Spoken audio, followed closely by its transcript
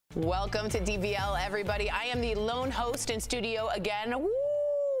Welcome to DVL, everybody. I am the lone host in studio again.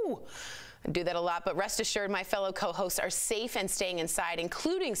 Woo! I do that a lot, but rest assured my fellow co-hosts are safe and staying inside,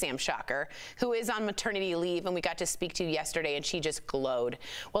 including Sam Shocker, who is on maternity leave, and we got to speak to yesterday, and she just glowed.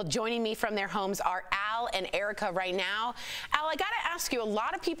 Well, joining me from their homes are Al and Erica right now. Al, I got to ask you, a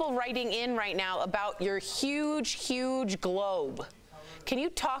lot of people writing in right now about your huge globe. Can you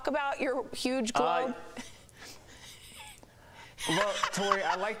talk about your huge globe? Well, Tori,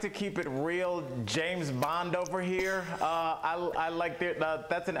 I like to keep it real. James Bond over here. I like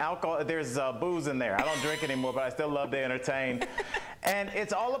that's an alcohol. There's booze in there. I don't drink anymore, but I still love to entertain. And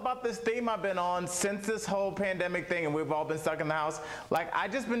it's all about this theme I've been on since this whole pandemic thing, and we've all been stuck in the house. Like, I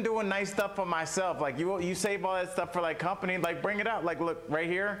just been doing nice stuff for myself. Like, you save all that stuff for like company. Like, bring it out. Like, look right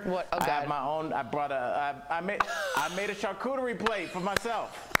here. What? Oh, I God. have my own. I made a charcuterie plate for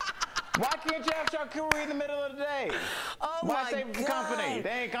myself. Why can't you have charcuterie in the middle of the day? Oh, Why my save it for God. company? They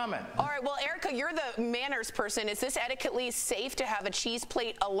ain't coming. All right, well, Erica, you're the manners person. Is this etiquetely safe to have a cheese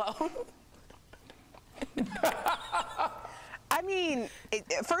plate alone? I mean,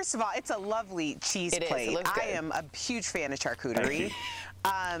 first of all, it's a lovely cheese plate. It looks good. I am a huge fan of charcuterie.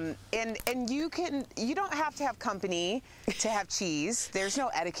 And you don't have to have company to have cheese. There's no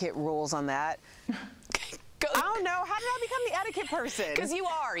etiquette rules on that. I don't know. How did I become the etiquette person? Because you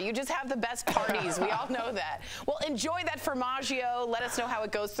are. You just have the best parties. We all know that. Well, enjoy that formaggio. Let us know how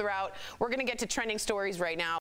it goes throughout. We're going to get to trending stories right now.